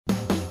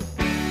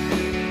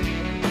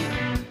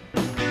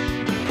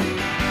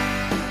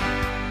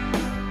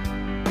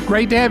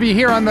Great to have you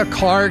here on the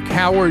Clark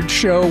Howard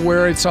Show,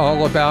 where it's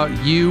all about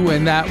you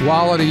and that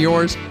wallet of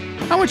yours.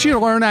 I want you to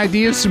learn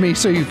ideas from me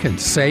so you can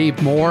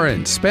save more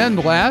and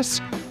spend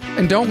less,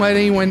 and don't let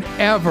anyone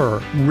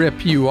ever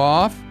rip you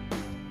off.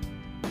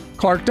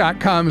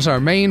 Clark.com is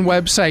our main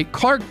website.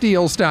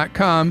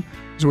 ClarkDeals.com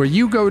is where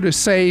you go to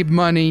save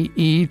money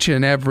each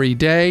and every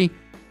day.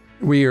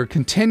 We are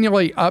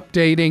continually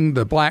updating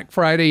the Black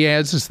Friday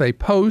ads as they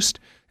post,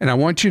 and I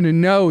want you to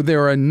know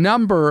there are a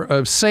number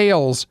of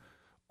sales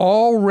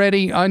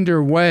already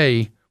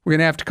underway. We're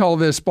going to have to call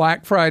this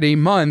Black Friday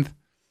month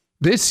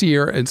this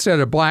year instead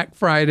of Black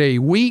Friday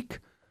week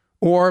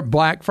or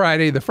Black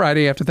Friday, the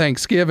Friday after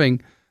Thanksgiving.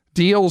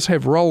 Deals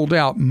have rolled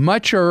out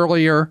much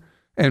earlier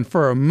and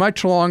for a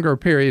much longer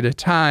period of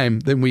time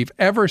than we've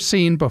ever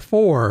seen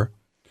before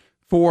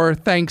for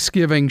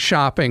Thanksgiving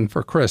shopping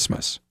for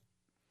Christmas.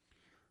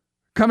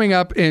 Coming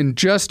up in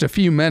just a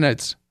few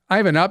minutes, I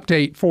have an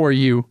update for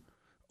you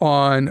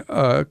on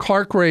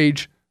Clark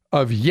Rage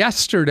of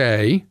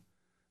yesterday,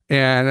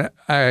 and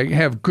I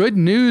have good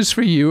news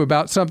for you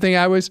about something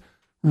I was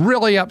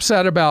really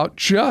upset about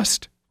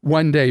just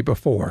one day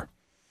before.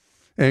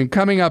 And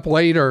coming up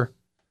later,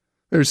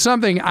 there's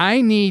something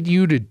I need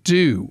you to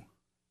do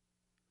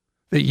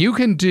that you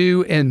can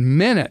do in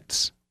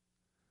minutes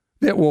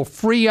that will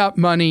free up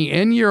money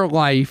in your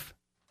life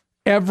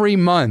every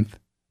month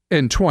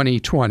in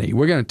 2020.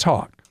 We're going to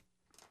talk.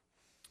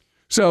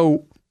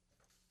 So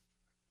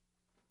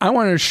I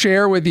want to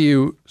share with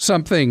you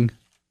something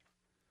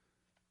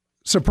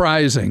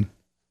surprising.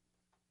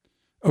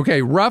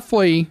 Okay,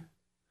 roughly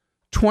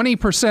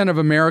 20% of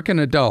American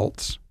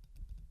adults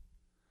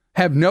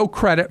have no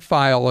credit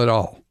file at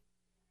all.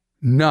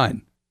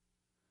 None.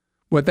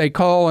 What they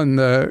call in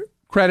the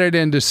credit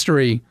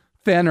industry,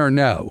 thin or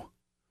no.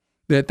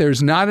 That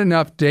there's not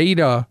enough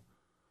data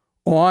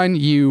on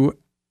you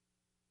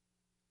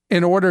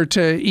in order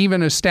to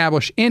even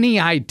establish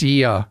any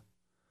idea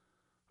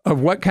of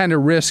what kind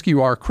of risk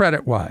you are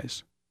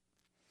credit-wise.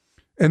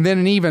 And then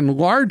an even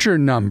larger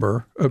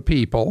number of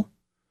people,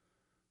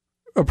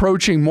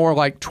 approaching more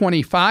like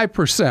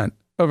 25%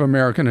 of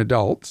American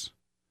adults,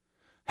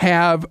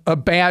 have a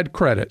bad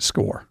credit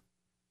score.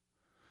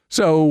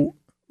 So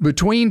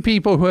between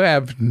people who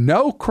have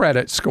no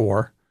credit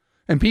score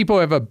and people who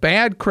have a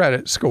bad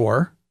credit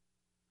score,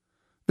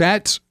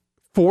 that's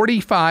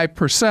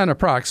 45%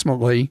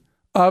 approximately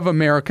of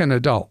American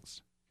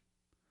adults.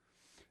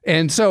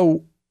 And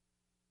so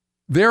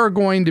there are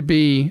going to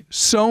be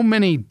so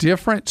many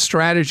different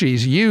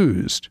strategies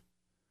used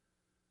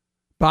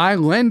by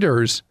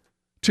lenders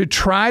to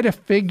try to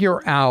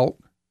figure out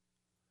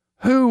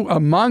who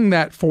among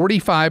that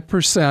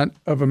 45%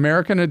 of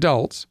American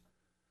adults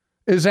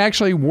is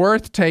actually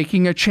worth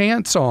taking a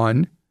chance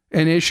on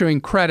and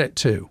issuing credit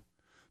to.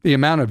 The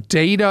amount of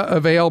data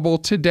available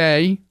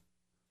today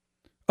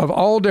of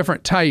all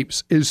different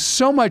types is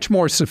so much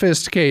more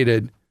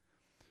sophisticated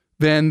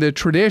than the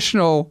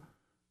traditional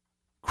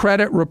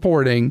credit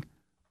reporting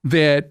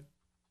that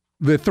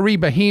the three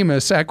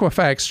behemoths,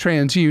 Equifax,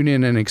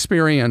 TransUnion, and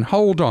Experian,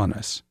 hold on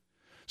us.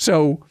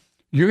 So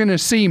you're going to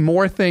see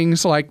more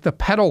things like the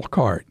pedal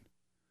card.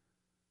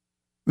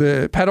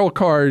 The pedal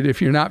card, if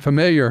you're not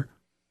familiar,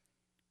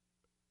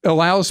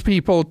 allows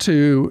people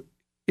to,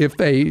 if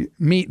they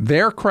meet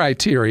their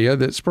criteria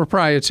that's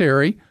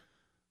proprietary,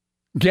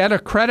 get a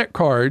credit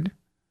card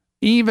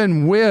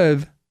even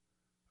with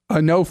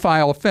a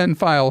no-file, thin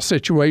file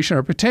situation,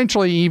 or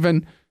potentially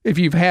even if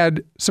you've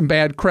had some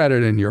bad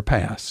credit in your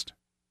past.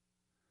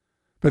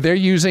 But they're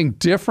using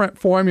different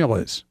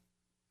formulas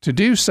to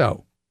do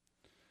so.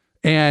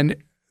 And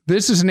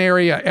this is an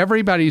area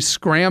everybody's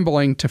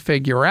scrambling to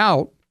figure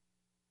out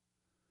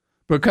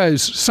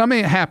because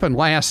something that happened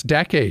last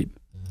decade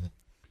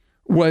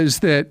was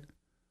that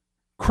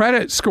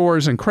credit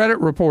scores and credit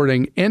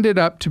reporting ended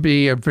up to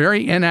be a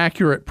very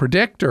inaccurate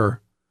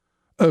predictor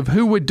of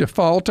who would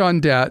default on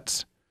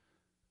debts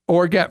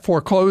or get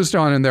foreclosed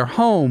on in their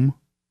home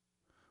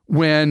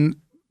when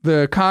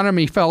the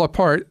economy fell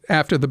apart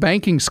after the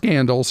banking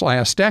scandals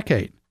last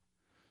decade.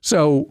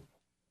 So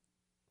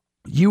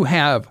you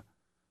have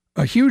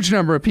a huge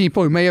number of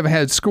people who may have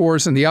had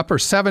scores in the upper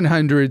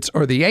 700s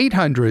or the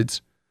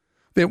 800s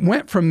that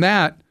went from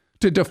that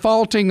to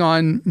defaulting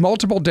on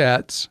multiple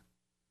debts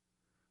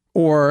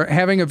or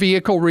having a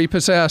vehicle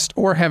repossessed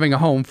or having a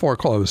home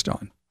foreclosed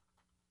on.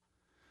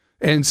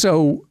 And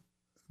so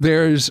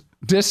there's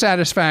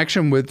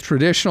dissatisfaction with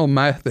traditional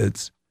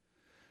methods.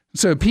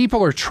 So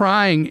people are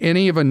trying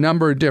any of a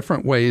number of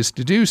different ways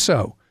to do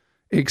so.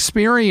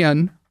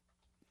 Experian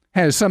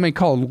has something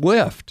called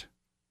Lyft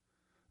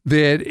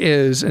that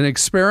is an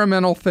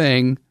experimental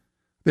thing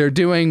they're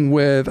doing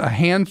with a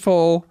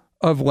handful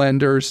of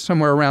lenders,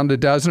 somewhere around a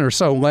dozen or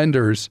so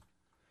lenders.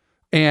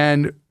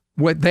 And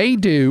what they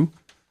do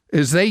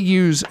is they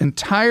use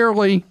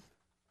entirely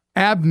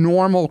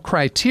abnormal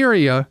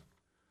criteria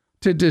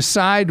to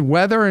decide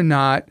whether or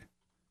not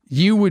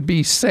you would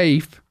be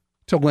safe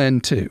to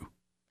lend to.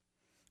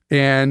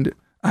 And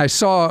I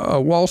saw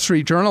a Wall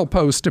Street Journal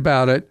post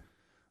about it,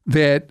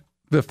 that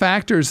the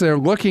factors they're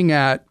looking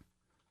at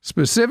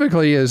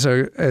specifically as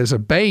a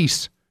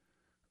base,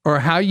 or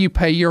how you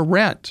pay your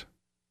rent.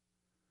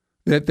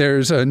 That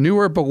there's a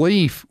newer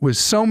belief with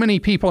so many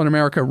people in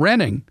America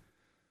renting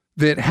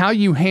that how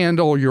you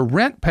handle your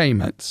rent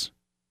payments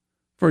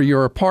for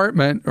your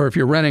apartment, or if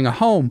you're renting a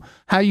home,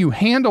 how you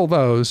handle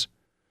those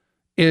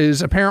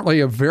is apparently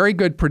a very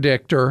good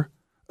predictor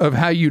of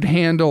how you'd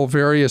handle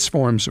various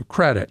forms of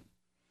credit.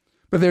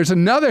 But there's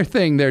another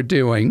thing they're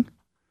doing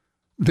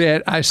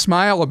that I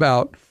smile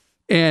about,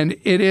 and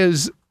it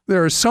is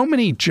there are so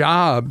many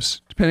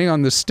jobs, depending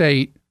on the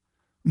state,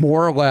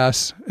 more or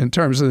less, in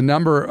terms of the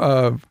number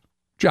of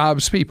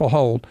jobs people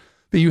hold,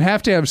 that you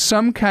have to have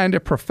some kind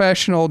of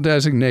professional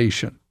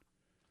designation,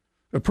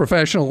 a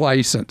professional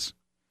license.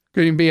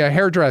 Could even be a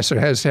hairdresser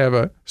has to have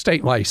a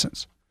state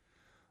license.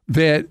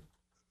 That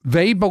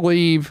they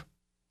believe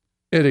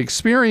at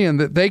Experian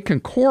that they can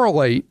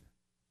correlate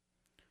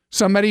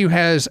somebody who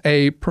has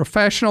a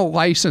professional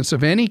license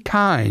of any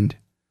kind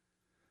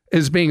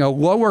as being a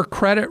lower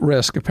credit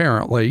risk,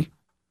 apparently,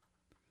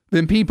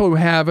 than people who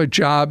have a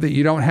job that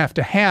you don't have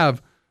to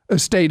have a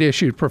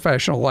state-issued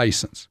professional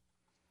license.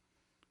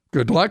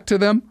 Good luck to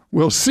them.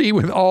 We'll see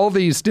with all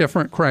these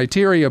different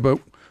criteria,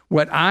 but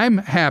what I'm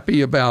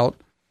happy about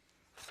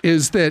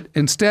is that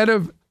instead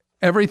of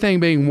everything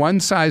being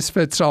one size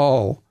fits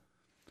all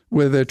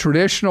with a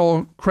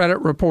traditional credit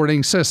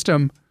reporting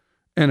system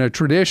and a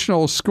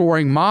traditional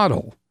scoring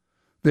model,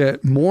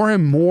 that more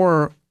and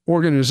more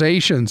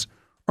organizations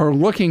are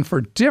looking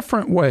for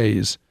different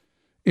ways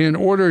in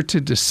order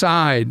to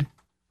decide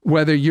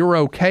whether you're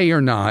okay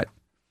or not,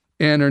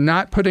 and are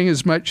not putting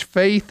as much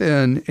faith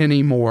in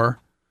anymore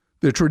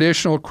the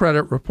traditional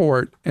credit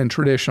report and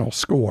traditional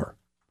score.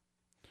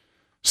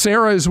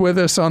 Sarah is with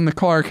us on the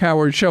Clark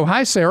Howard Show.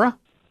 Hi, Sarah.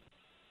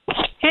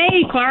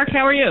 Hey, Clark.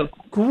 How are you?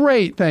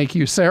 Great. Thank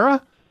you,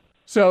 Sarah.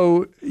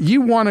 So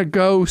you want to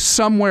go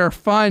somewhere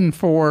fun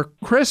for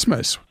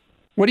Christmas.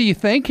 What are you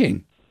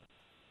thinking?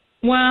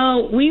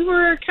 Well, we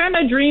were kind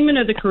of dreaming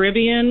of the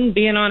Caribbean,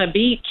 being on a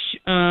beach.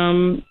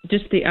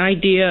 Just the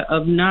idea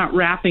of not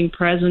wrapping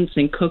presents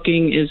and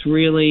cooking is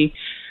really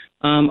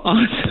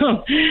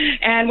awesome.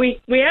 And we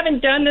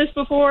haven't done this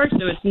before,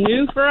 so it's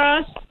new for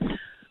us.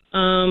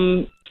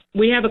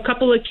 We have a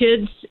couple of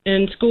kids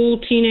in school,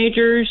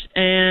 teenagers,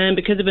 and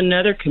because of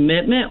another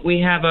commitment,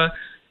 we have a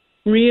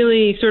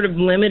really sort of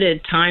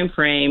limited time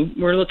frame.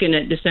 We're looking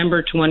at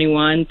December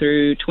 21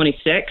 through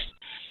 26,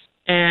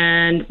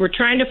 and we're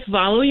trying to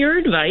follow your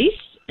advice.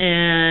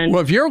 And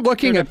well, if you're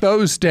looking at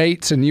those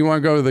dates and you want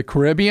to go to the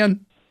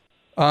Caribbean,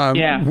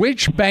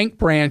 which bank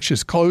branch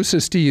is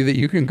closest to you that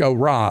you can go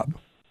rob?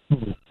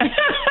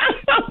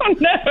 Oh,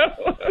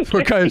 no.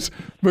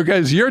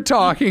 Because you're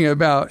talking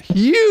about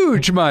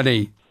huge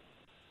money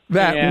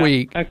that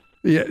week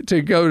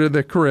to go to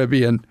the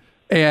Caribbean.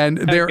 And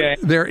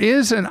there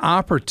is an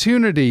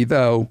opportunity,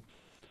 though,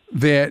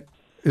 that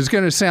is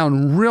going to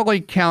sound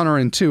really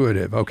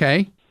counterintuitive,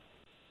 okay?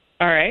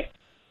 All right.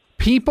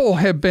 People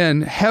have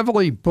been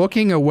heavily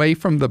booking away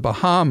from the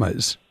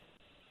Bahamas,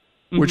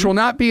 which will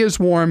not be as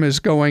warm as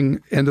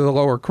going into the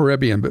lower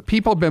Caribbean, but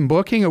people have been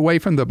booking away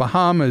from the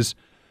Bahamas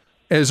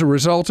as a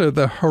result of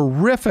the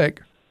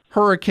horrific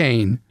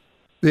hurricane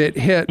that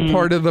hit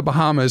part of the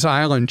Bahamas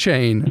island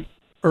chain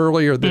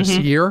earlier this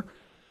year.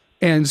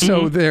 And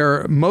so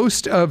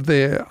most of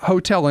the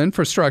hotel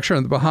infrastructure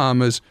in the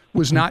Bahamas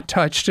was not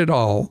touched at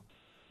all.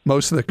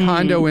 Most of the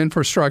condo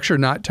infrastructure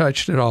not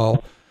touched at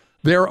all.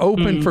 They're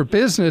open for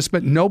business,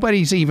 but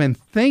nobody's even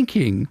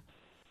thinking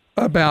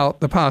about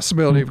the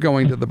possibility of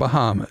going to the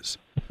Bahamas.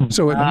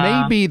 So it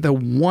may be the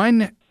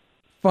one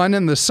fun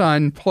in the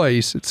sun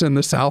place. It's in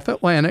the South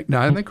Atlantic,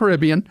 not in the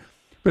Caribbean,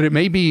 but it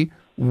may be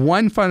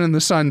one fun in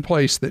the sun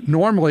place that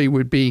normally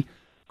would be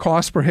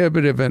cost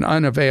prohibitive and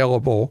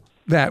unavailable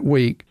that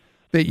week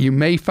that you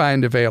may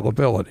find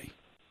availability.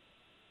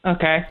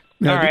 Okay.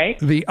 Now, all right.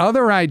 The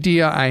other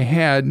idea I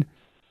had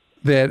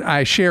that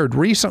I shared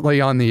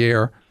recently on the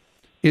air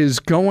is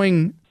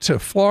going to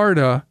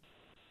Florida,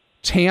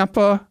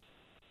 Tampa,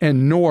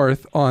 and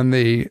north on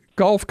the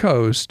Gulf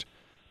Coast,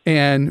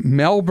 and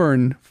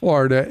Melbourne,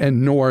 Florida,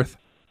 and north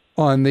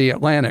on the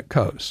Atlantic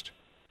coast.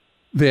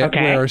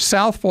 Where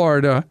South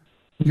Florida,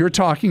 you're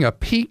talking a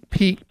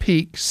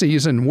peak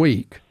season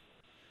week.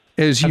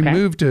 As you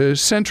move to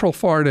Central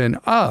Florida and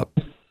up,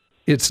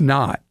 it's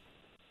not.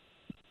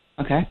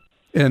 Okay.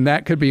 And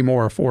that could be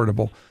more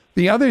affordable.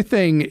 The other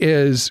thing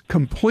is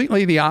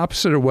completely the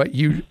opposite of what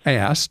you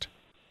asked,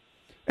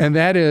 and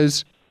that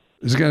is,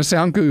 this is going to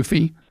sound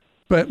goofy,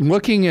 but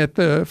looking at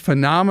the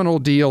phenomenal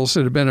deals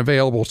that have been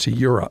available to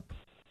Europe.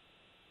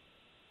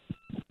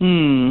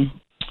 Won't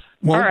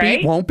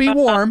be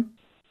warm.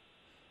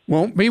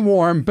 Won't be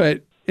warm,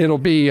 but it'll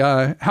be,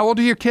 how old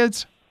are your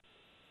kids?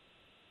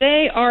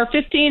 They are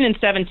 15 and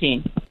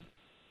 17.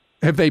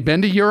 Have they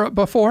been to Europe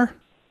before?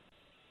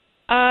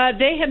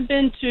 They have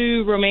been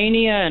to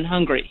Romania and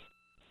Hungary.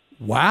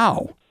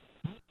 Wow.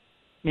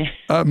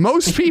 Yeah.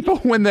 Most people,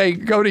 when they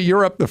go to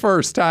Europe the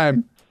first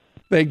time,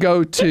 they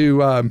go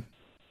to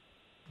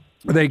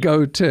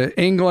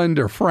England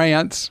or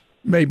France,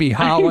 maybe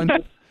Holland.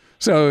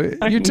 So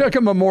you took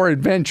him a more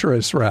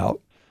adventurous route.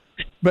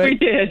 But, we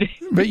did.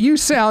 But you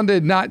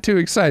sounded not too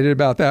excited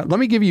about that. Let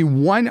me give you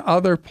one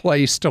other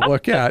place to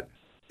look at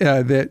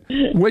that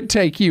would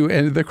take you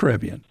into the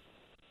Caribbean.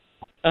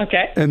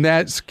 Okay. And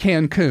that's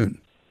Cancun.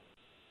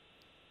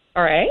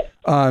 All right.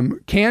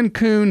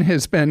 Cancun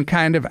has been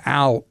kind of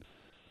out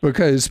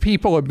because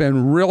people have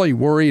been really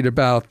worried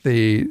about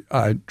the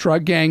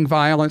drug gang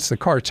violence, the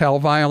cartel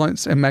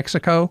violence in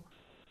Mexico.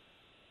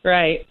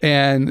 Right.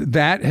 And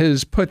that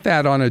has put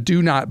that on a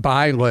do not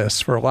buy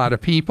list for a lot of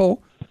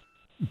people.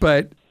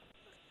 But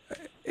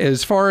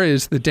as far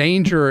as the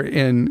danger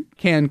in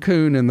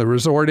Cancun and the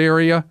resort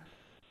area,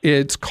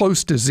 it's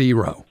close to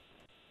zero.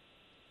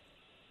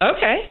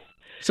 Okay.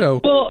 So,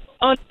 well,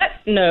 on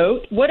that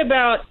note, what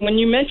about when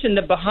you mentioned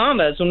the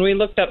Bahamas? When we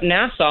looked up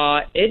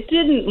Nassau, it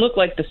didn't look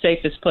like the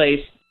safest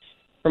place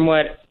from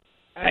what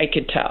I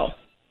could tell.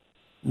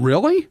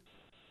 Really?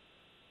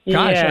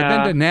 Gosh, yeah.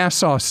 I've been to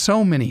Nassau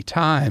so many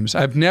times.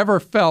 I've never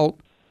felt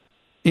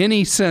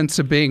any sense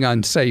of being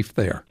unsafe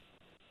there.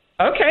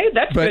 Okay,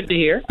 that's good to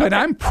hear. But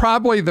I'm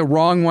probably the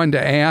wrong one to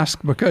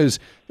ask, because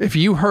if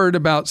you heard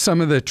about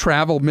some of the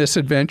travel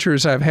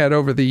misadventures I've had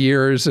over the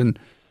years and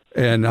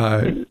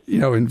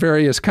in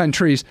various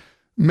countries,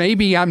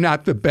 maybe I'm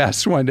not the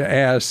best one to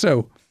ask.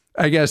 So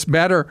I guess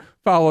better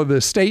follow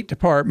the State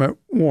Department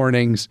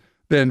warnings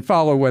than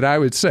follow what I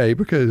would say,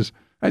 because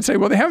I'd say,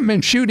 well, they haven't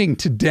been shooting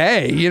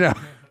today.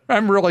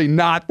 I'm really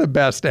not the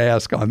best to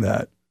ask on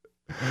that.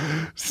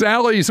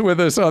 Sally's with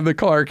us on the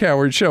Clark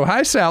Howard Show.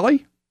 Hi,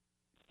 Sally.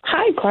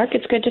 Hi, Clark.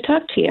 It's good to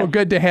talk to you. Well,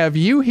 good to have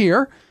you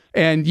here.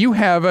 And you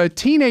have a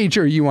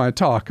teenager you want to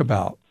talk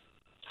about.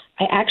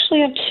 I actually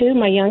have two.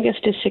 My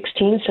youngest is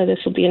 16, so this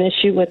will be an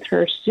issue with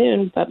her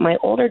soon. But my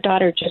older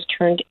daughter just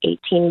turned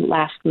 18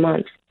 last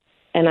month.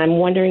 And I'm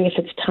wondering if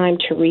it's time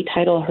to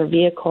retitle her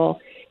vehicle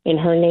in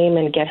her name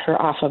and get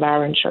her off of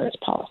our insurance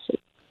policy.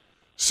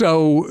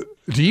 So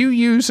do you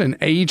use an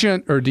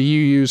agent, or do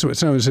you use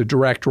what's known as a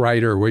direct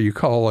writer, where you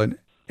call an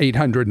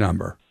 800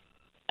 number?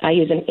 I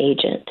use an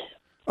agent.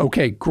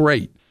 Okay,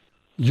 great.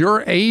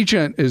 Your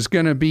agent is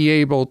going to be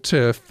able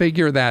to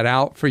figure that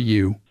out for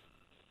you,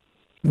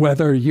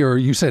 whether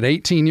you said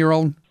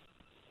 18-year-old?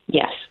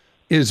 Yes.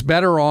 Is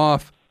better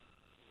off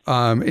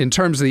in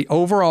terms of the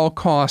overall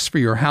cost for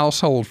your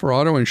household for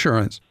auto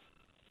insurance,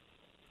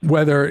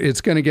 whether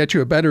it's going to get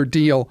you a better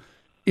deal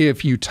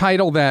if you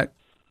title that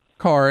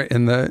car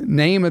in the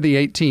name of the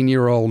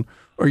 18-year-old,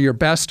 or you're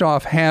best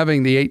off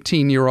having the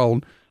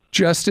 18-year-old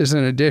just as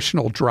an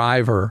additional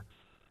driver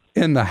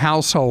in the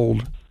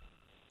household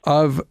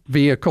of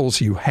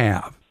vehicles you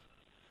have.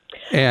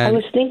 And I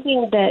was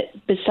thinking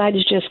that besides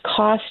just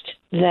cost,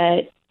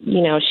 that,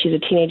 she's a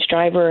teenage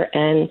driver,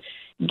 and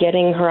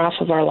getting her off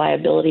of our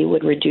liability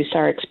would reduce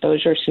our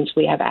exposure since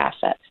we have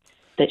assets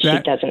that she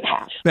doesn't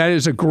have. That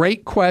is a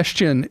great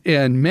question.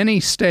 In many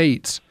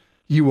states,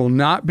 you will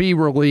not be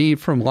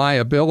relieved from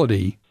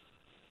liability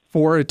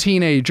for a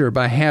teenager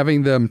by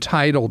having them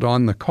titled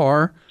on the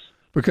car,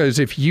 because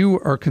if you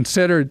are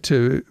considered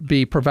to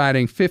be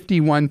providing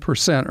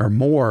 51% or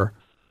more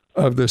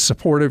of the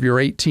support of your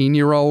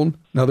 18-year-old,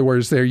 in other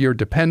words, they're your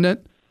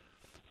dependent,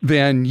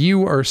 then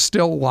you are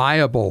still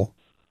liable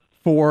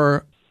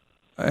for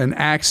an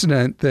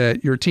accident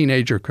that your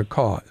teenager could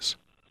cause.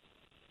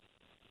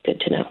 Good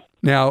to know.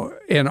 Now,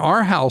 in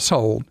our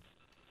household,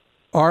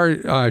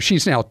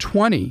 she's now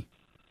 20.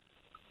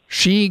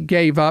 She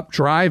gave up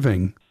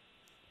driving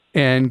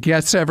and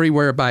gets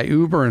everywhere by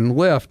Uber and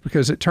Lyft,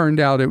 because it turned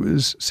out it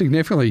was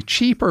significantly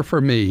cheaper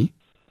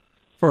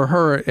for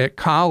her at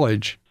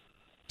college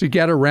to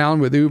get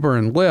around with Uber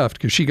and Lyft,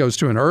 because she goes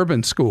to an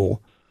urban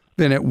school,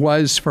 than it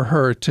was for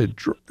her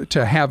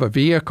to have a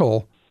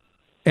vehicle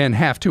and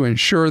have to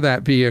insure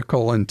that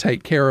vehicle and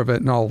take care of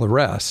it and all the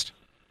rest.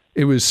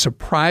 It was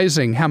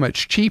surprising how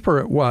much cheaper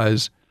it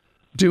was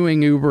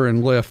doing Uber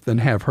and Lyft than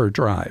have her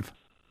drive.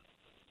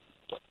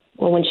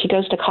 Well, when she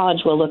goes to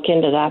college, we'll look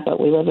into that, but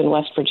we live in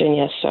West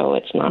Virginia, so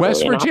it's not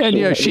West really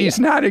Virginia, she's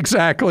not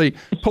exactly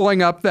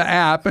pulling up the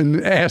app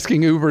and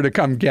asking Uber to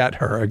come get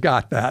her. I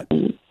got that.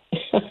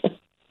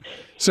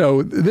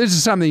 So this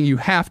is something you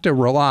have to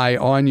rely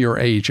on your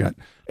agent.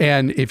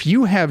 And if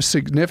you have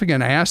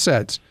significant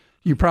assets,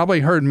 you probably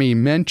heard me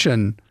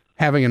mention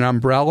having an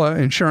umbrella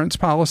insurance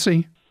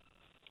policy.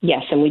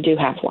 Yes, and we do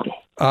have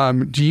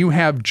one. Do you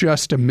have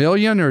just $1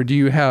 million, or do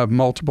you have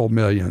multiple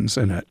millions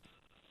in it?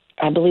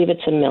 I believe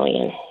it's $1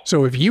 million.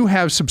 So if you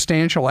have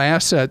substantial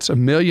assets, $1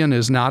 million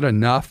is not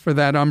enough for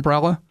that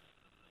umbrella.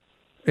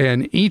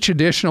 And each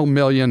additional $1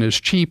 million is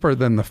cheaper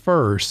than the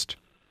first.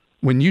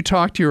 When you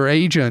talk to your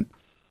agent,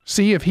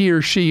 see if he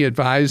or she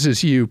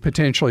advises you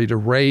potentially to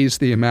raise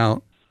the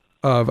amount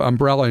of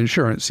umbrella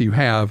insurance you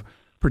have,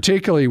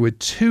 particularly with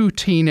 2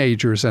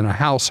 teenagers in a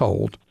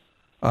household.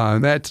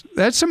 That's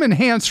some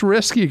enhanced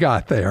risk you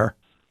got there.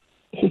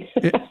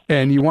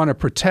 And you want to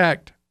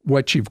protect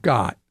what you've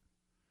got.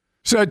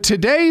 So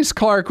today's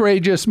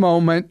Clark-rageous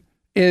moment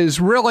is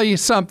really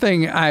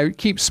something I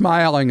keep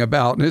smiling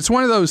about. And it's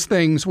one of those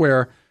things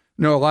where,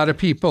 a lot of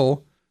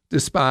people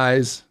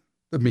despise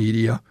the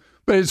media.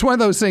 But it's one of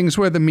those things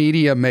where the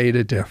media made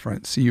a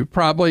difference. You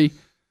probably,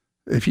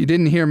 if you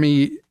didn't hear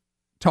me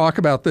talk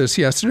about this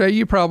yesterday,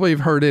 you probably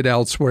have heard it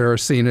elsewhere or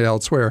seen it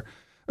elsewhere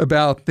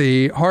about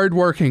the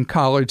hardworking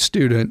college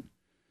student,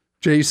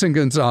 Jason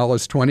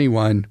Gonzalez,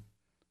 21,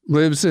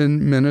 lives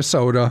in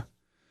Minnesota,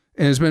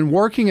 and has been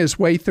working his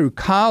way through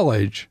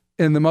college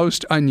in the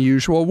most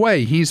unusual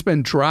way. He's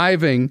been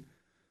driving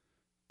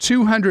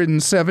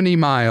 270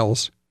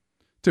 miles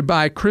to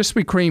buy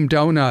Krispy Kreme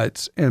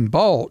donuts in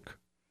bulk,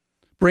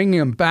 bringing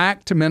them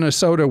back to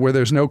Minnesota where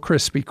there's no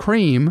Krispy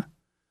Kreme,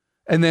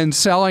 and then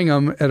selling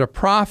them at a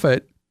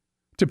profit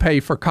to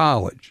pay for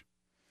college.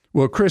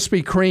 Well,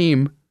 Krispy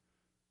Kreme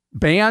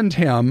banned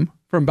him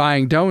from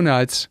buying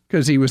donuts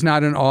because he was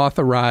not an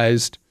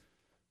authorized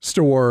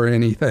store or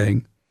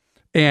anything.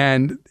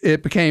 And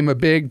it became a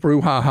big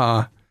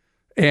brouhaha.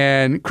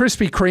 And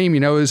Krispy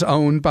Kreme, is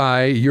owned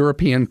by a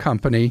European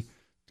company,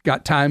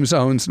 got time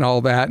zones and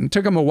all that. And it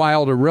took them a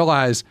while to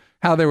realize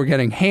how they were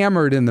getting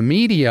hammered in the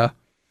media.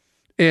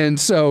 And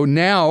so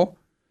now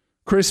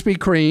Krispy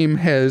Kreme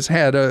has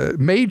had a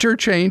major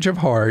change of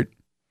heart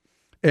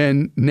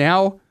and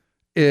now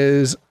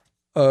is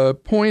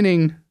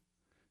appointing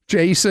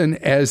Jason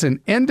as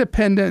an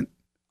independent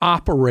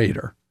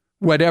operator,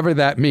 whatever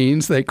that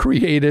means. They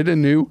created a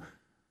new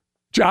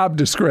job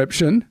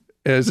description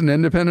as an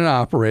independent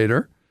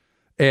operator,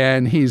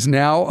 and he's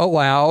now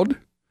allowed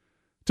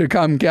to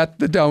come get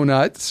the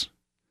donuts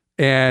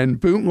and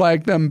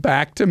bootleg them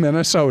back to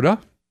Minnesota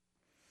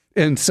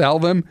and sell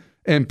them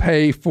and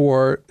pay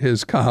for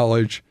his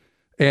college.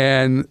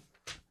 And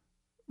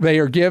they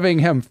are giving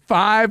him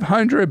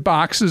 500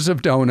 boxes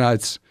of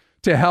donuts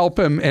to help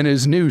him in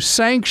his new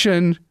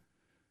sanctioned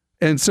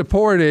and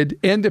supported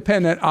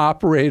independent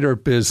operator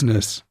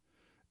business.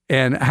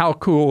 And how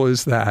cool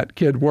is that?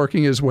 Kid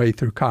working his way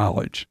through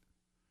college.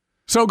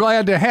 So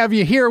glad to have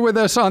you here with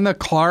us on the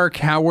Clark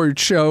Howard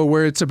Show,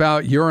 where it's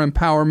about your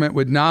empowerment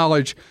with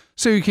knowledge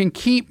so you can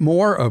keep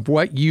more of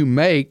what you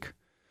make.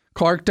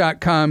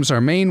 Clark.com is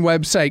our main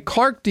website.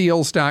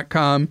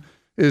 ClarkDeals.com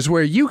is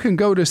where you can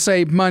go to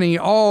save money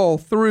all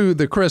through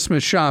the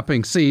Christmas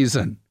shopping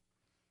season.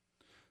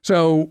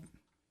 So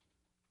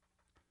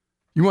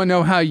you want to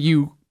know how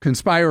you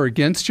conspire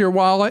against your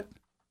wallet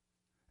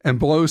and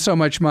blow so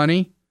much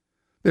money?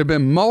 There have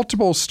been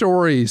multiple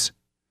stories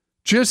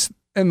just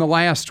in the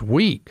last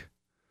week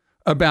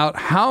about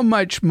how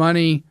much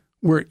money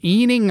we're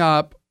eating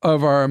up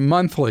of our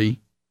monthly,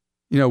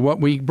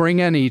 what we bring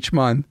in each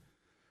month,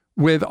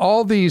 with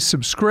all these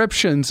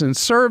subscriptions and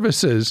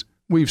services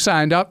we've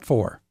signed up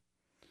for.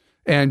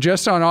 And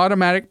just on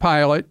automatic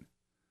pilot,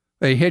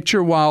 they hit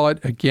your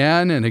wallet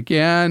again and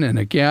again and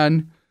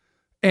again.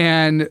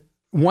 And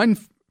one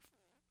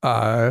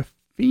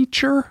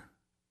feature's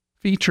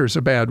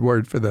a bad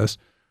word for this.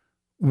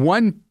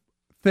 One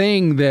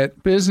thing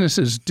that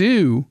businesses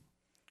do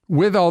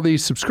with all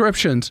these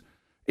subscriptions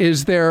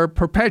is their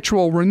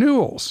perpetual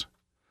renewals,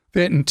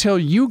 that until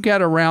you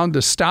get around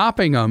to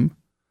stopping them,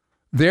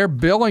 they're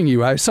billing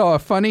you. I saw a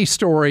funny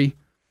story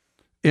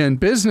in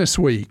Business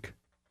Week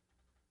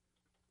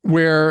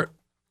where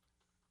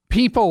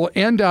people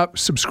end up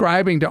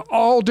subscribing to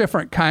all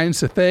different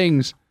kinds of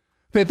things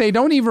that they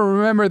don't even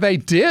remember they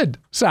did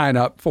sign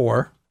up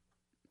for.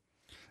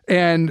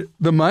 And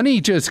the money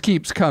just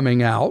keeps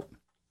coming out.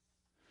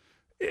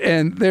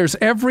 And there's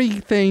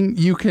everything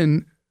you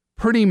can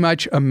pretty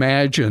much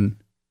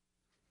imagine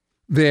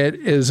that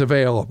is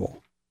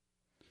available.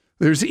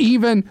 There's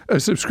even a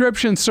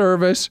subscription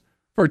service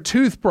for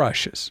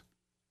toothbrushes.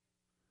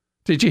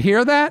 Did you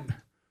hear that?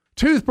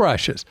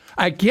 Toothbrushes.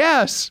 I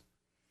guess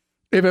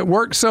if it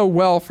works so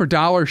well for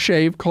Dollar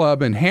Shave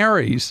Club and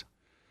Harry's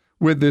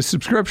with the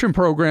subscription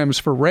programs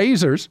for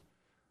razors,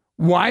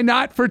 why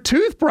not for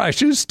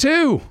toothbrushes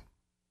too?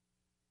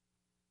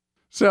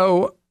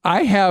 So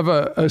I have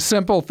a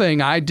simple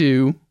thing I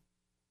do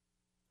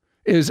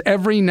is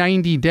every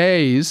 90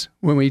 days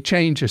when we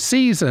change a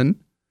season,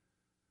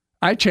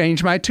 I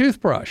change my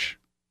toothbrush.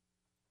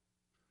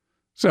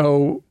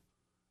 So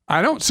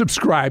I don't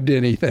subscribe to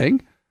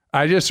anything.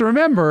 I just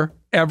remember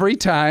every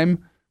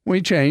time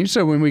we change.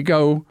 So when we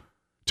go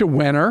to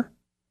winter,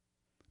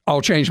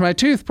 I'll change my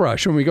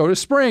toothbrush. When we go to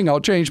spring, I'll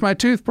change my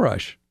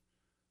toothbrush.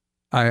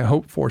 I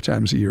hope 4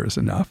 times a year is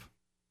enough.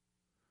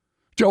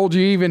 Joel, do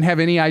you even have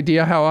any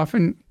idea how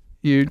often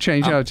you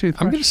change out a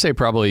toothbrush? I'm going to say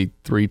probably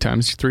 3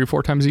 or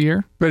 4 times a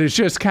year. But it's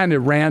just kind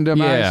of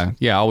randomized?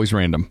 Yeah, always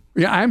random.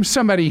 Yeah, I'm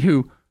somebody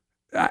who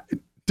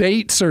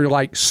dates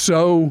are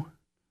so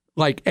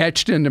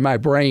etched into my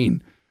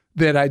brain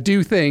that I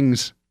do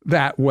things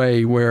that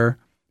way where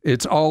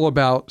it's all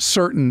about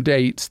certain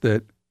dates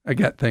that I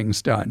get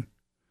things done.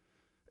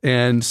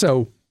 And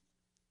so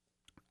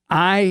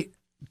I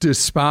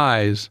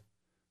despise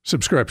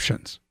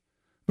subscriptions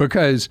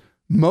because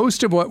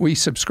most of what we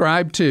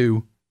subscribe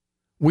to,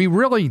 we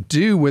really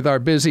do with our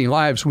busy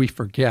lives, we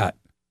forget.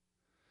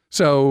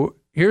 So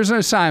here's an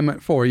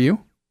assignment for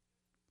you.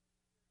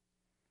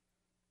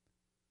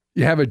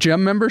 You have a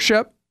gym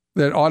membership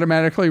that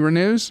automatically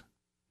renews?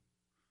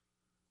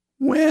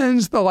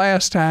 When's the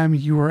last time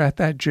you were at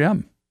that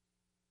gym?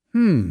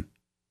 Can't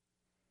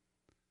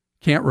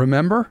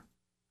remember?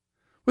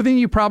 Well, then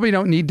you probably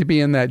don't need to be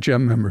in that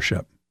gym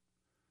membership.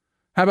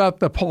 How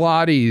about the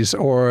Pilates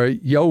or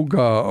yoga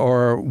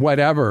or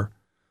whatever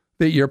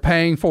that you're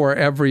paying for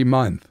every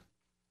month?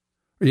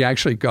 Are you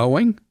actually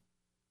going?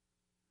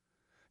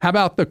 How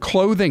about the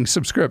clothing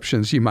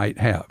subscriptions you might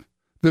have?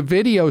 The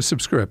video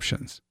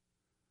subscriptions?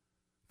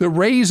 The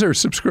razor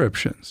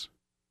subscriptions?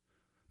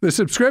 The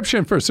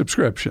subscription for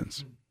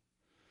subscriptions?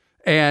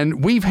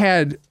 And we've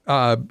had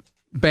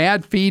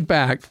bad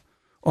feedback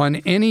on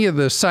any of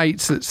the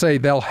sites that say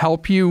they'll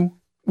help you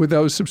with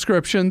those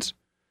subscriptions.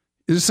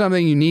 This is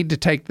something you need to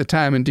take the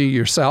time and do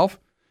yourself.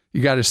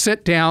 You got to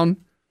sit down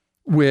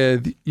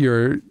with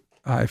your,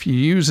 if you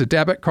use a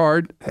debit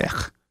card,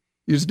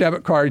 use a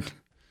debit card,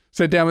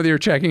 sit down with your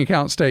checking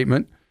account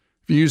statement.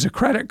 If you use a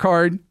credit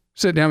card,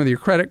 sit down with your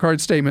credit card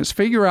statements,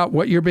 figure out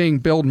what you're being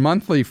billed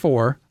monthly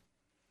for,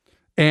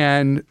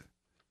 and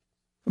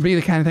it'll be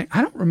the kind of thing,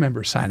 I don't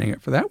remember signing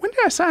up for that. When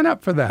did I sign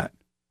up for that?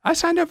 I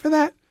signed up for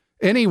that?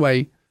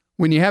 Anyway,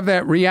 when you have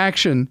that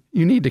reaction,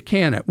 you need to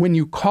can it. When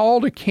you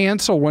call to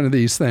cancel one of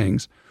these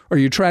things, or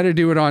you try to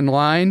do it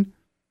online,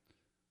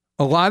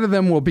 a lot of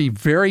them will be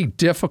very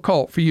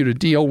difficult for you to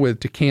deal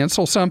with to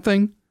cancel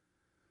something.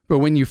 But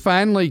when you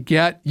finally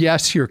get,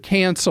 yes, you're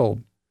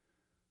canceled,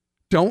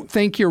 don't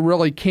think you're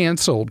really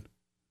canceled.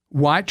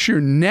 Watch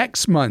your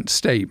next month's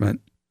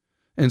statement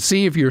and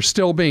see if you're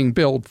still being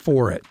billed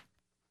for it.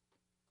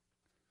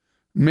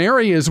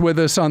 Mary is with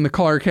us on the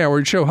Clark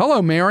Howard Show.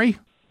 Hello, Mary.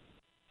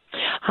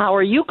 How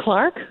are you,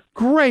 Clark?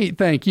 Great,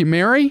 thank you,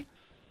 Mary.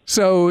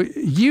 So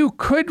you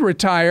could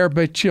retire,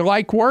 but you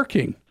like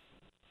working.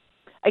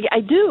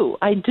 I do.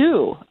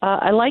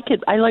 I like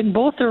it. I like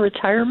both the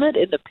retirement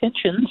and the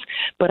pensions,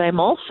 but I'm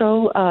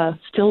also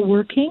still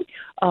working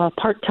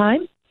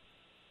part-time.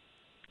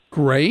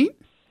 Great.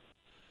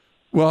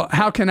 Well,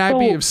 how can I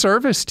be of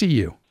service to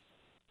you?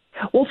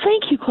 Well,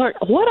 thank you, Clark.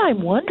 What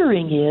I'm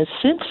wondering is,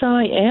 since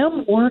I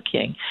am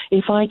working,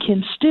 if I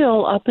can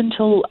still, up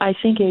until I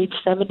think age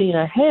 70 and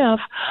a half,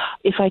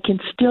 if I can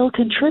still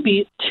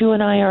contribute to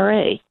an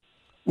IRA.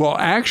 Well,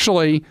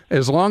 actually,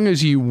 as long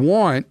as you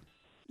want,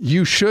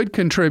 you should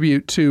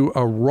contribute to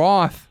a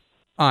Roth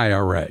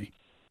IRA.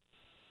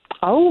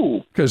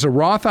 Oh. Because a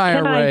Roth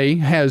IRA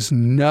has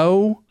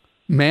no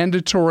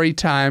mandatory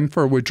time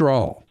for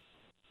withdrawal.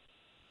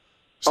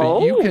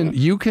 So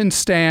you can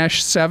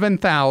stash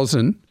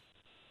 $7,000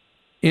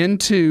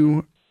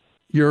 into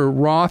your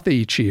Roth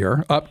each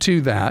year, up to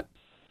that.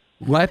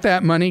 Let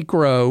that money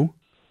grow.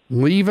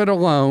 Leave it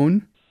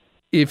alone.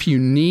 If you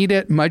need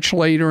it much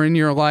later in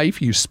your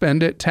life, you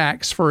spend it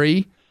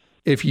tax-free.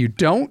 If you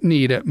don't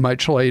need it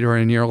much later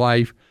in your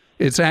life,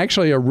 it's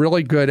actually a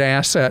really good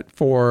asset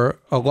for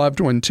a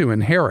loved one to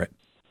inherit.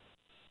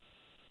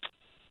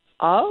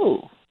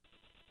 Oh.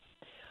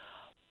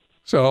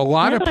 So a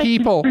lot of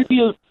people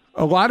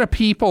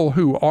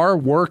who are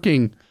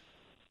working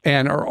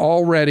and are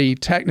already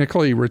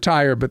technically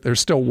retired, but they're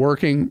still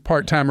working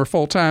part-time or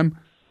full-time,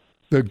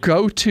 the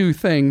go-to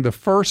thing, the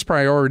first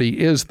priority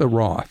is the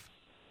Roth.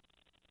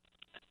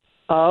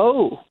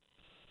 Oh.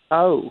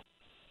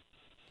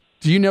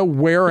 Do you know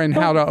where and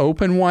how to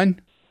open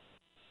one?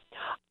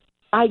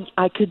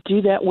 I could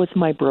do that with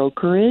my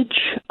brokerage.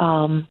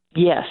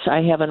 Yes,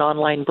 I have an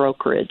online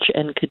brokerage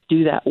and could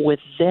do that with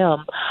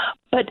them.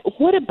 But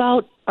what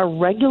about a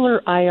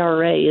regular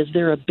IRA? Is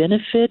there a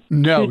benefit?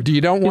 No,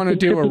 you don't want to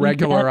do a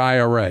regular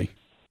IRA.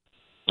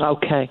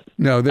 Okay.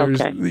 No,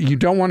 you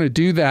don't want to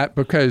do that,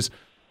 because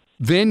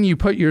then you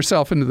put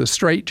yourself into the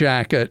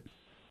straitjacket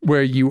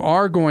where you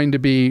are going to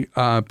be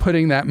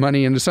putting that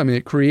money into something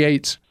that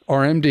creates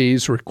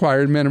RMDs,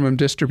 required minimum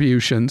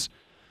distributions,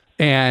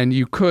 and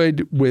you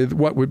could, with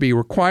what would be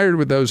required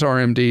with those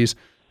RMDs,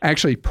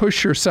 actually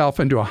push yourself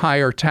into a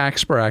higher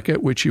tax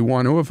bracket, which you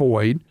want to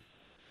avoid.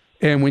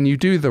 And when you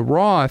do the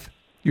Roth,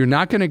 you're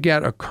not going to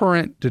get a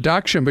current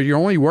deduction, but you're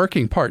only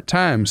working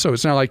part-time, so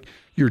it's not like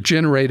you're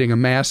generating a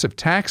massive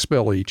tax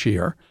bill each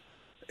year.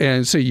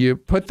 And so you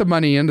put the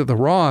money into the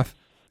Roth,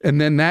 and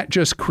then that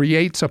just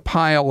creates a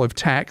pile of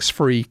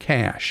tax-free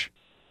cash.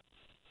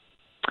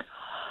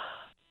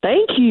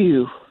 Thank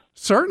you.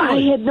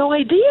 Certainly. I had no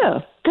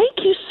idea. Thank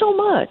you so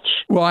much.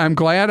 Well, I'm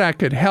glad I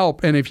could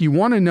help. And if you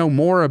want to know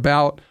more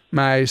about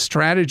my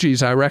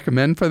strategies I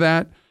recommend for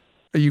that,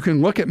 you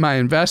can look at my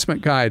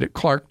investment guide at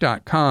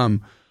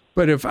clark.com.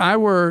 But if I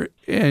were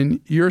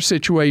in your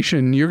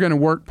situation, you're going to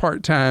work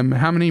part-time,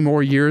 how many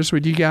more years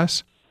would you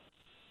guess?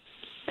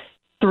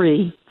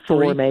 3,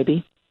 4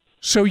 maybe.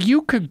 So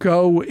you could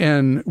go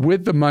in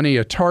with the money,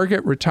 a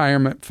target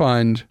retirement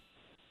fund,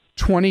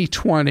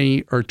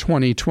 2020 or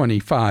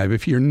 2025.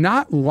 If you're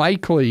not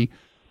likely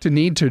to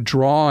need to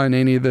draw on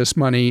any of this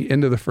money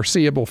into the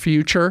foreseeable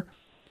future,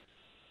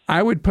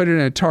 I would put it in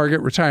a target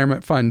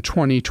retirement fund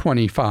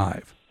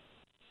 2025.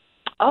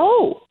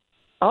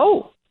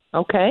 Oh,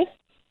 okay.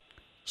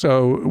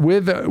 So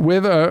with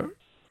a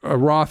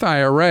Roth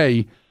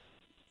IRA,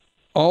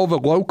 all the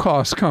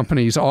low-cost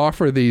companies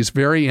offer these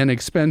very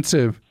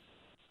inexpensive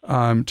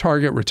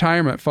target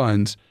retirement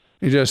funds.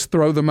 You just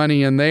throw the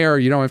money in there.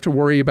 You don't have to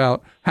worry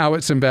about how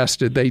it's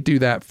invested. They do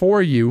that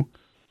for you.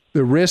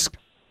 The risk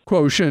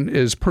quotient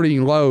is pretty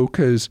low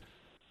because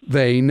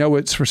they know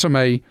it's for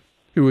somebody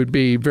who would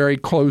be very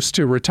close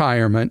to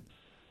retirement.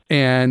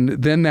 And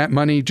then that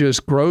money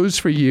just grows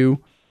for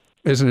you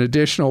as an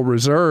additional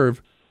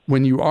reserve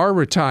when you are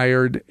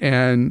retired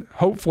and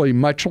hopefully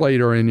much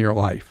later in your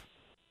life.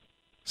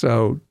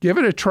 So give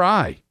it a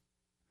try.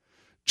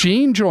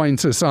 Gene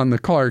joins us on the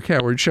Clark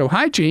Howard Show.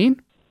 Hi,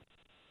 Gene.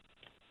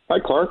 Hi,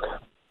 Clark.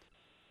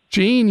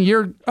 Gene,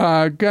 you're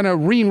going to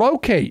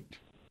relocate.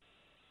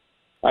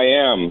 I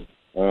am.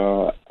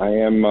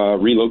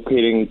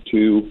 Relocating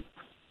to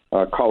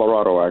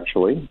Colorado,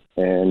 actually.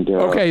 And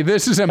okay,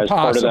 this is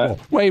impossible.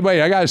 Wait,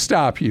 I got to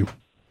stop you.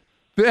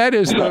 That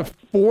is the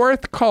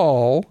fourth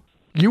call.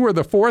 You were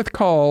the fourth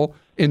call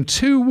in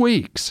 2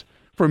 weeks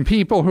from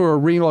people who are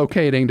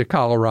relocating to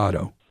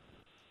Colorado.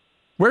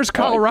 Where's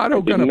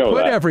Colorado going to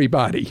put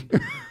everybody?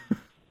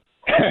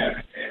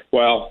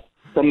 Well,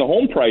 from the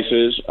home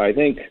prices, I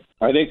think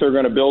they're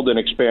going to build and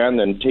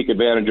expand and take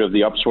advantage of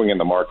the upswing in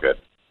the market.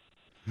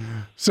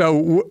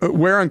 So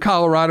where in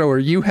Colorado are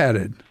you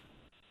headed?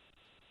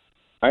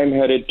 I'm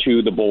headed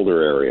to the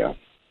Boulder area.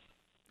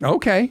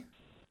 Okay.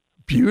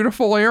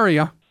 Beautiful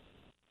area.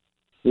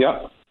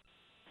 Yeah.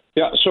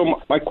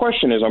 So my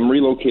question is, I'm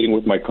relocating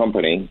with my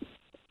company.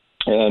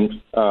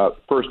 And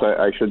first,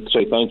 I should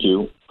say thank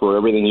you for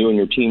everything you and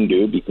your team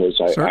do, because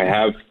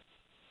I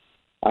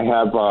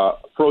have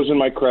frozen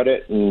my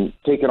credit and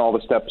taken all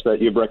the steps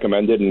that you've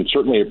recommended, and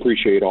certainly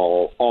appreciate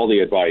all the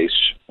advice.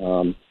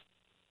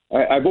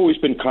 I've always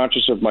been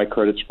conscious of my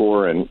credit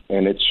score, and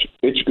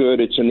it's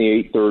good. It's in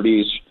the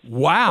 830s.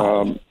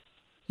 Wow.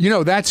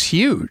 That's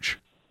huge.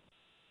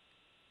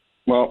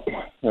 Well,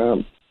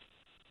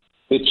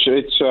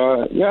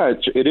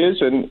 it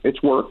is, and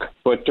it's work,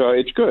 but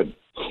it's good.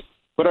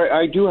 But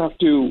I do have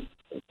to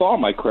thaw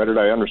my credit.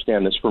 I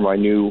understand this for my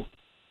new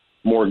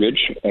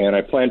mortgage, and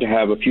I plan to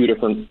have a few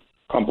different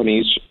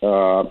companies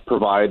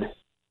provide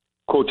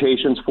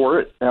quotations for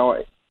it. Now,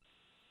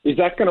 is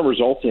that going to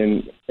result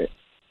in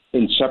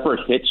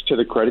separate hits to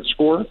the credit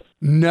score?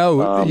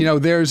 No.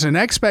 There's an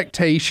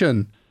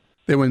expectation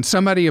that when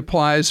somebody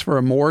applies for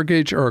a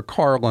mortgage or a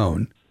car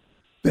loan,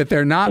 that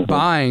they're not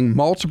buying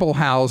multiple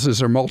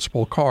houses or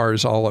multiple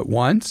cars all at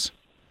once.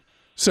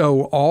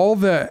 So all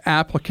the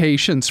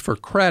applications for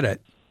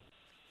credit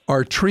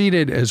are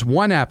treated as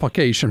one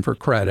application for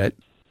credit.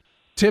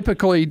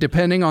 Typically,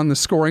 depending on the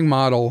scoring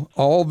model,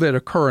 all that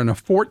occur in a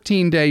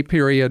 14-day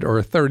period or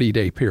a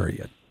 30-day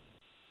period.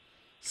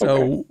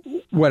 So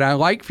what I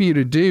like for you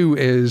to do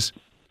is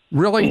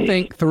really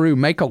think through,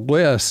 make a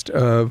list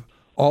of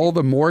all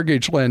the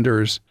mortgage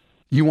lenders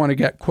you want to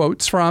get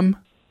quotes from,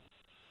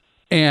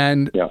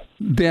 and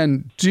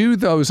then do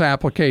those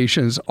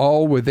applications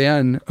all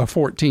within a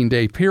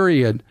 14-day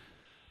period.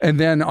 And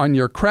then on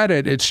your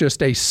credit, it's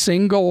just a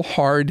single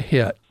hard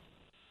hit.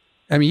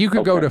 I mean, you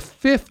could go to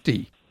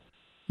 50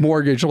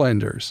 mortgage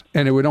lenders,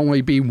 and it would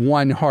only be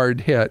one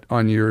hard hit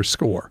on your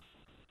score.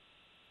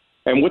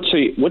 And what's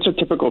a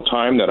typical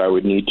time that I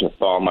would need to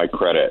thaw my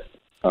credit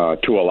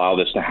to allow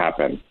this to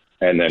happen,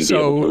 and then be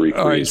able to refreeze?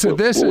 All right, so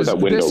this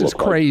is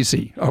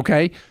crazy.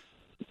 Okay,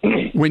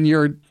 when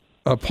you're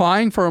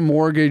applying for a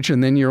mortgage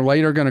and then you're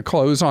later going to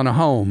close on a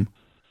home,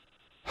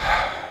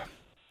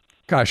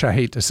 gosh, I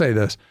hate to say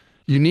this,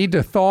 you need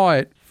to thaw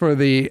it for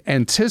the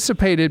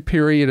anticipated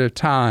period of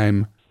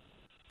time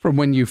from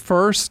when you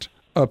first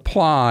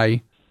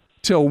apply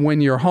till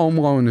when your home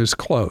loan is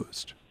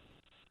closed.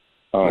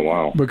 Oh,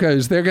 wow.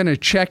 Because they're going to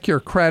check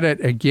your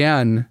credit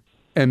again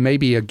and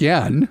maybe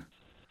again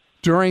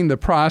during the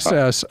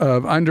process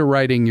of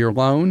underwriting your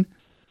loan.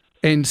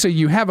 And so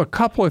you have a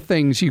couple of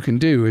things you can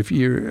do. If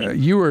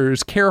you are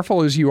as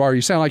careful as you are,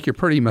 you sound like you're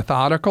pretty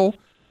methodical,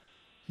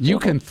 you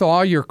can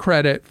thaw your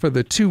credit for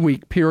the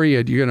 2-week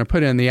period you're going to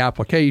put in the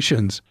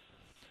applications,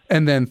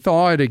 and then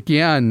thaw it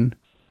again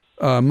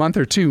a month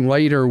or two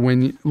later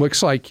when it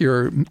looks like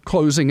you're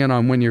closing in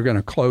on when you're going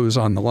to close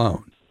on the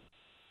loan.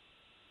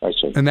 I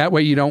see. And that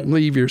way you don't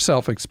leave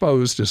yourself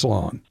exposed as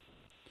long.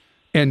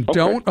 And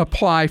don't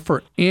apply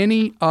for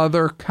any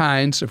other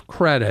kinds of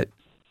credit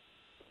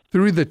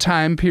through the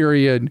time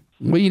period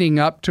leading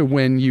up to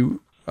when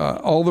you,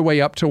 all the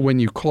way up to when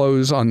you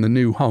close on the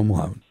new home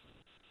loan.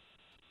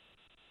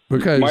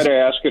 Because, might I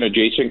ask an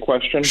adjacent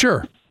question?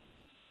 Sure.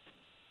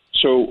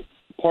 So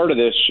part of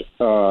this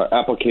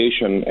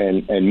application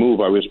and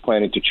move, I was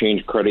planning to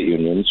change credit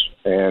unions,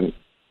 and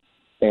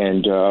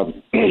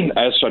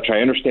as such, I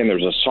understand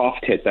there's a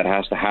soft hit that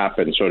has to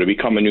happen. So to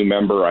become a new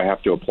member, I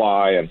have to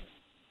apply, and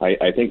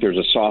I think there's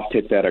a soft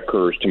hit that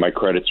occurs to my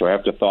credit, so I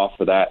have to thaw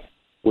for that.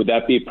 Would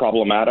that be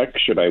problematic?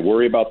 Should I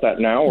worry about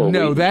that now? Or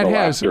no, that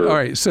has, all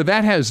right, so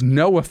that has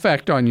no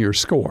effect on your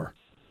score.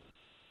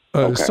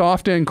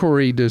 Soft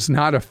inquiry does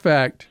not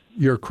affect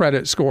your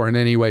credit score in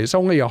any way. It's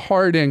only a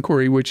hard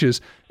inquiry, which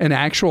is an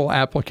actual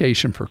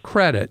application for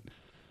credit.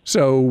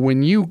 So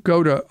when you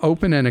go to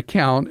open an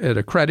account at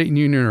a credit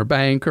union or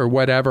bank or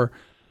whatever,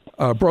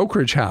 a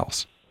brokerage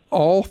house,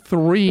 all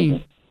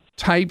three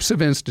types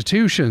of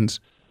institutions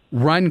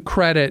run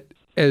credit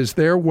as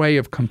their way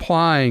of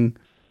complying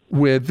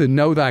with the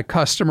know thy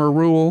customer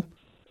rule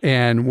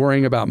and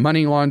worrying about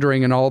money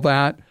laundering and all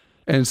that.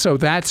 And so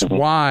that's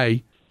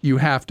why you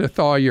have to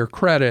thaw your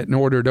credit in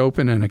order to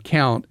open an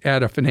account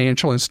at a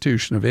financial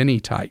institution of any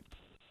type.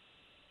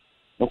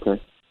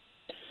 Okay.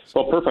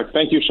 Well, perfect.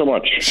 Thank you so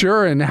much.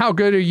 Sure. And how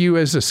good are you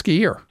as a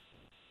skier?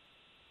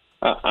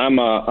 I'm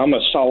a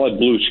solid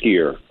blue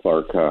skier,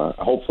 Clark.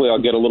 Hopefully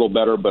I'll get a little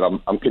better, but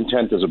I'm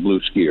content as a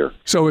blue skier.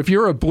 So if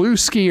you're a blue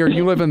skier,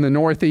 you live in the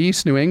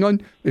Northeast, New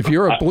England. If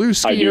you're a blue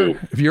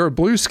skier, if you're a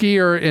blue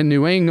skier in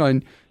New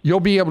England, you'll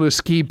be able to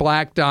ski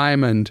Black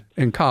Diamond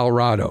in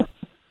Colorado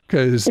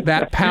because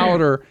that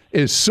powder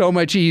is so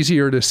much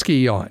easier to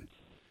ski on.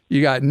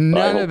 You got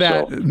none of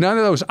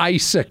those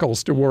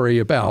icicles to worry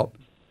about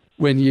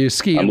when you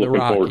ski in the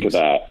Rockies. I'm looking forward to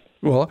that.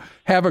 Well,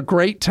 have a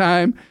great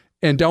time.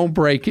 And don't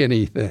break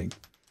anything.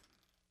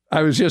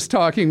 I was just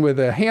talking with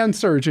a hand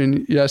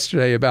surgeon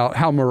yesterday about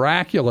how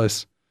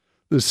miraculous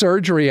the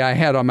surgery I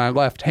had on my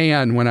left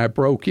hand when I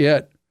broke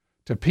it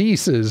to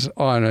pieces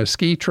on a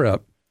ski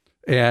trip.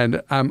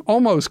 And I'm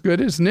almost good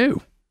as new.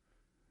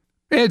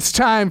 It's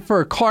time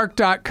for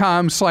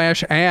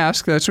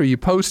clark.com/ask. That's where you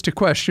post a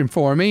question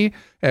for me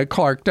at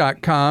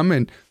clark.com.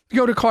 And you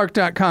go to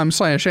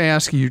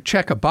clark.com/ask, you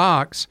check a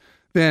box,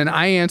 then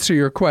I answer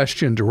your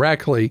question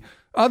directly.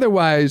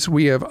 Otherwise,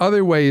 we have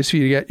other ways for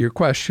you to get your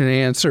question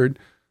answered,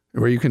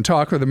 where you can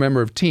talk with a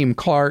member of Team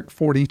Clark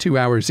 42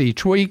 hours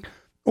each week,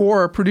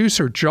 or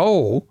producer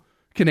Joel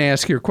can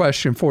ask your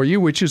question for you,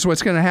 which is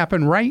what's going to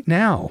happen right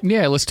now.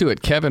 Yeah, let's do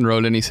it. Kevin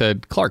wrote in, he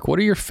said, Clark, what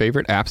are your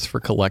favorite apps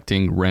for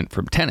collecting rent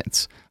from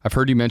tenants? I've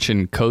heard you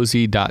mention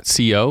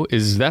cozy.co.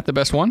 Is that the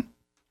best one?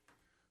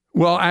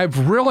 Well,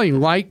 I've really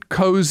liked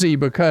Cozy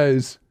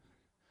because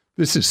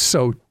this is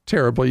so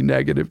terribly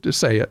negative to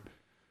say it.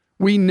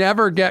 We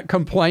never get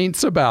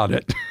complaints about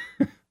it.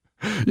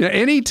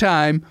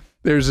 Anytime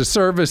there's a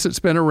service that's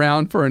been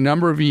around for a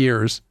number of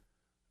years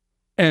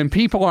and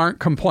people aren't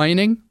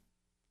complaining,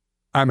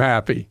 I'm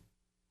happy.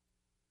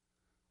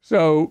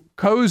 So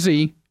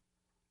Cozy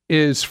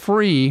is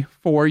free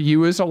for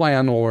you as a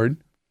landlord,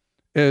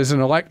 is an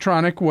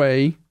electronic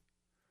way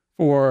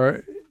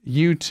for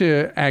you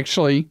to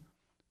actually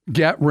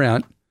get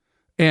rent.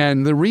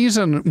 And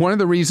one of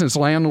the reasons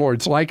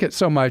landlords like it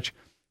so much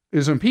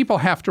is when people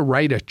have to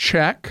write a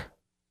check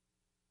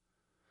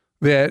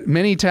that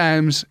many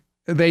times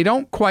they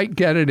don't quite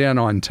get it in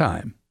on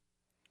time.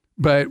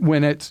 But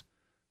when it's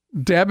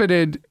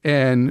debited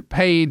and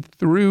paid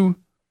through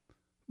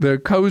the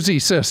Cozy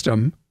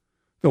system,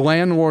 the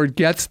landlord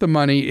gets the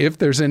money if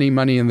there's any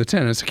money in the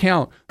tenant's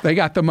account. They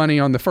got the money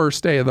on the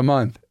first day of the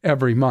month,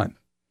 every month.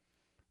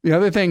 The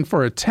other thing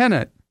for a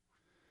tenant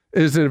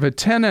is that if a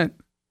tenant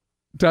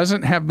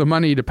doesn't have the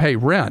money to pay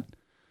rent,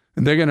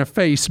 and they're going to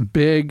face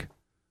big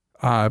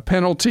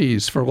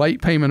penalties for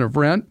late payment of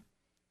rent,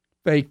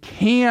 they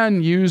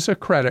can use a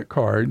credit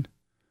card,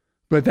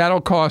 but that'll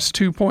cost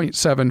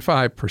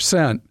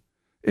 2.75%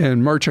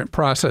 in merchant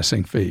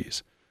processing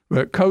fees.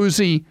 But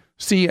Cozy,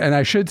 and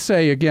I should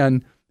say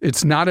again,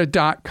 it's not a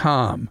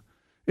 .com.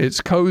 It's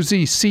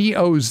Cozy,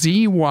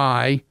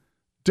 COZY.co.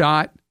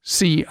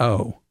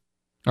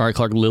 All right,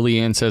 Clark.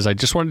 Lillian says, I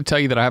just wanted to tell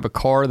you that I have a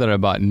car that I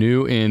bought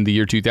new in the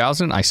year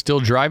 2000. I still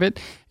drive it.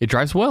 It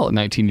drives well at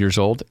 19 years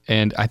old,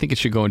 and I think it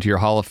should go into your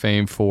Hall of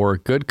Fame for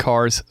good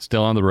cars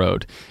still on the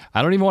road.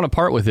 I don't even want to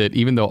part with it,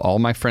 even though all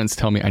my friends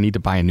tell me I need to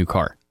buy a new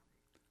car.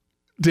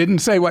 Didn't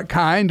say what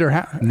kind or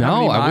how many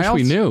miles? I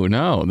wish we knew.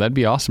 No, that'd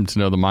be awesome to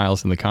know the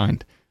miles and the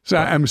kind. So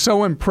I'm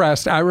so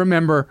impressed. I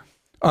remember,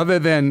 other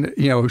than,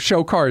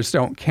 show cars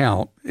don't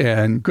count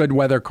and good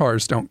weather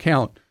cars don't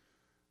count,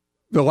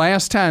 the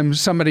last time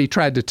somebody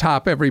tried to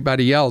top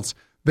everybody else,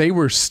 they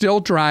were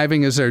still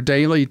driving as their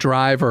daily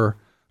driver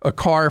a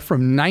car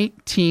from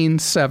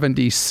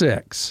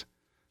 1976.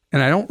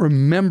 And I don't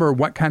remember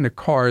what kind of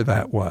car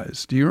that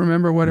was. Do you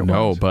remember what it was?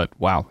 No, but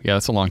wow. Yeah,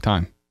 that's a long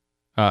time.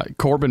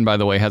 Corbin, by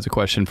the way, has a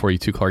question for you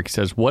too, Clark. He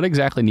says, what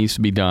exactly needs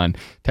to be done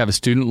to have a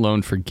student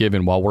loan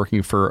forgiven while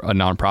working for a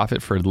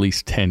nonprofit for at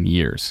least 10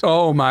 years?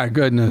 Oh, my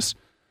goodness.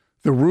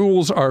 The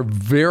rules are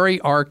very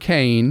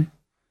arcane.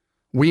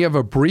 We have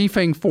a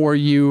briefing for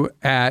you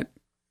at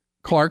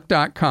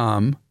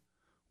clark.com.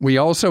 We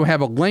also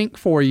have a link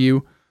for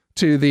you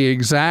to the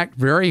exact,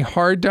 very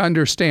hard to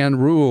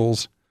understand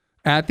rules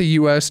at the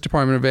U.S.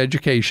 Department of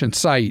Education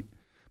site.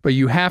 But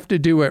you have to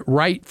do it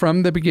right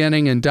from the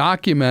beginning and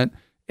document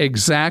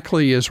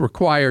exactly as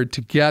required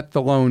to get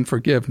the loan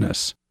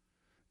forgiveness.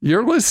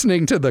 You're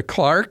listening to The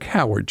Clark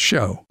Howard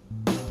Show.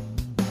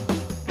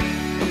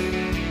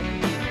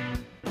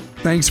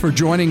 Thanks for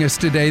joining us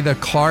today. The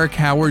Clark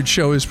Howard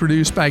Show is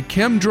produced by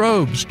Kim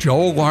Drobes,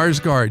 Joel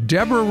Larsgaard,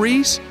 Deborah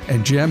Reese,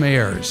 and Jim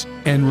Ayers.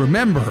 And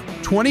remember,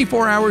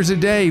 24 hours a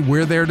day,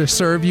 we're there to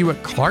serve you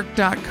at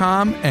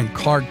clark.com and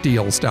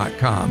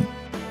clarkdeals.com.